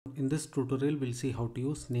in this tutorial we'll see how to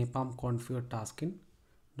use napalm configure task in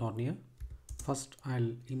Nornir. First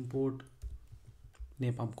I'll import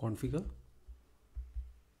napalm configure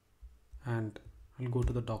and I'll go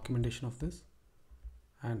to the documentation of this,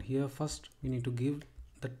 and here first we need to give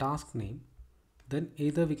the task name, then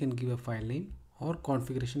either we can give a file name or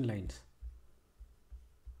configuration lines.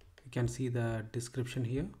 You can see the description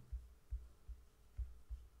here.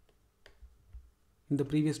 In the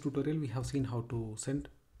previous tutorial we have seen how to send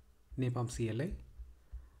napalm CLI.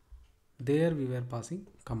 There we were passing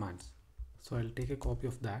commands. So I'll take a copy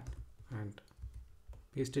of that and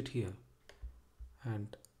paste it here,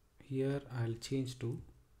 and here I'll change to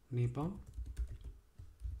napalm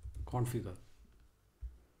configure,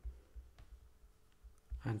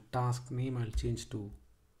 and task name I'll change to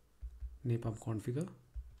napalm configure.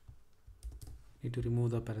 Need to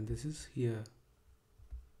remove the parenthesis here.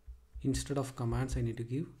 Instead of commands I need to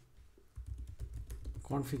give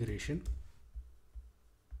configuration,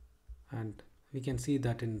 and we can see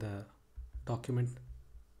that in the document.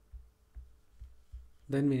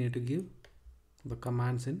 Then we need to give the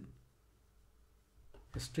commands in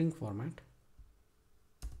a string format.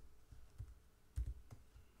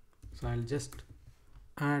 So I'll just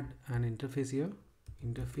add an interface here,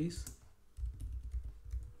 interface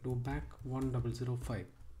𝗨𝗏𝗺𝗖𝗂𝗋,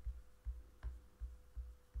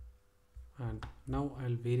 and now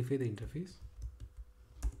I'll verify the interface.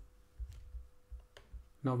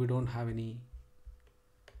 Now we don't have any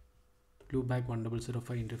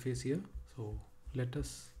𝗨𝗏𝗺𝗖𝗂𝗋 interface here, so let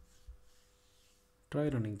us try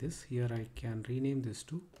running this. Here I can rename this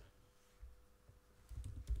to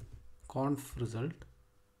conf result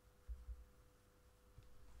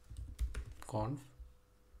conf,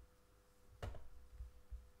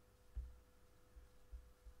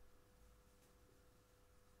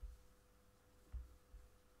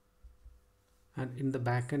 and in the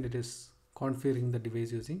backend it is configuring the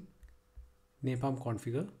device using napalm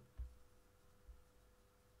configure.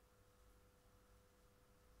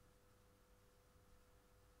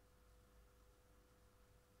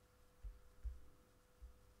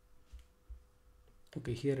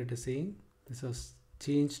 Okay, here it is saying this has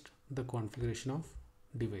changed the configuration of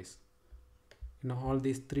device. In all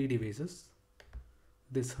these three devices,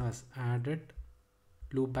 this has added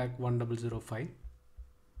𝗨𝗏𝗺𝗖𝗂𝗋,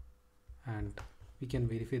 and we can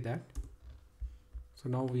verify that. So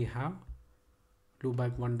now we have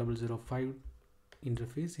𝗨𝗏𝗺𝗖𝗂𝗋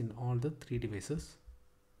interface in all the three devices,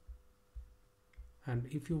 and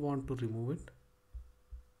if you want to remove it,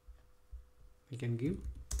 we can give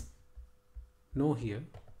no here,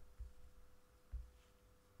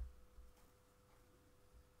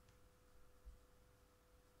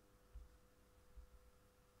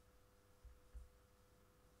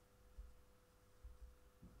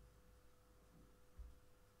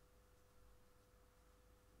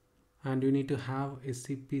 and you need to have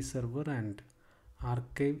SCP server and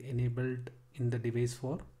archive enabled in the device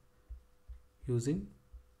for using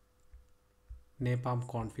napalm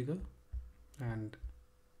configure. And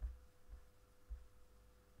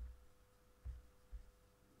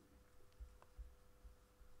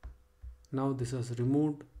now this has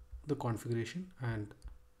removed the configuration, and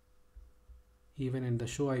even in the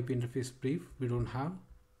show IP interface brief we don't have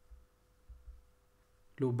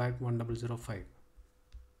𝗨𝗏𝗺𝗖𝗂𝗋.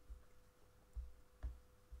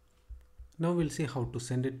 Now we'll see how to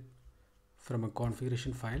send it from a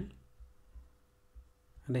configuration file,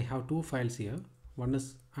 and I have two files here. One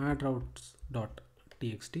is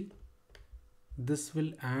 _routes.txt. This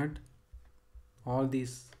will add all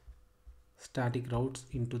these static routes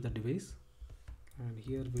into the device, and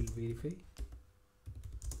here we'll verify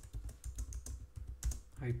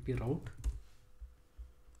IP route.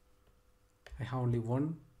 I have only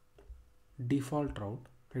one default route.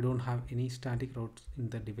 I don't have any static routes in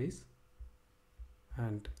the device,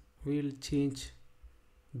 and we'll change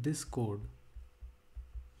this code.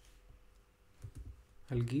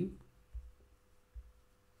 I'll give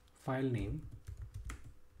file name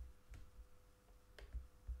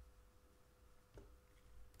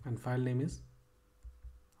and file name is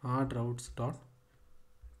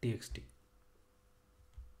 _routes.txt,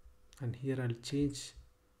 and here I'll change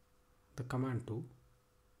the command to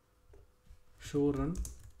show run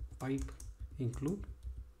pipe include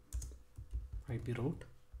IP route,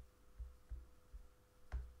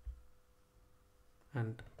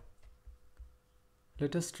 and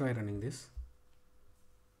let us try running this.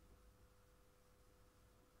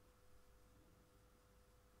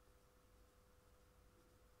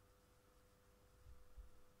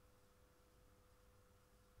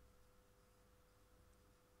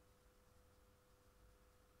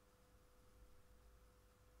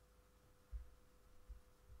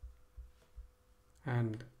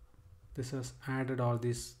 and this has added all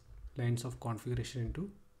these lines of configuration into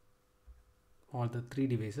all the 3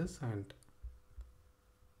 devices, and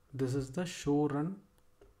this is the show run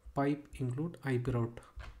pipe include IP route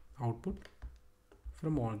output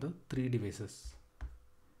from all the 3 devices,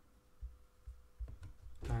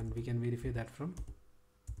 and we can verify that from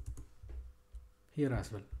here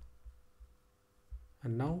as well.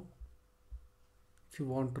 And now if you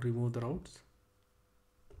want to remove the routes,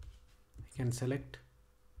 you can select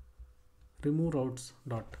remove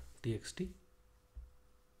routes.txt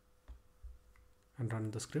and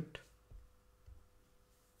run the script.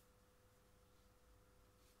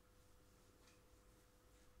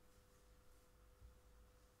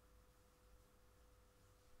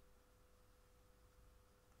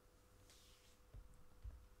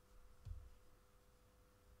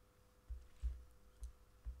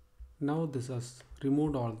 Now this has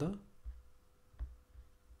removed all the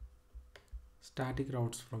static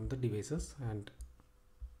routes from the devices, and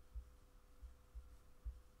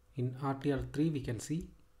in RTR3 we can see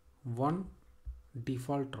one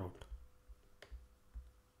default route,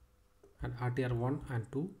 and RTR1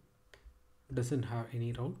 and 2 doesn't have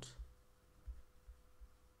any routes.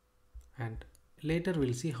 And later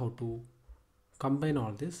we'll see how to combine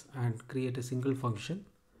all this and create a single function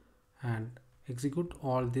and execute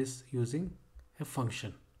all this using a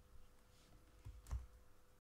function.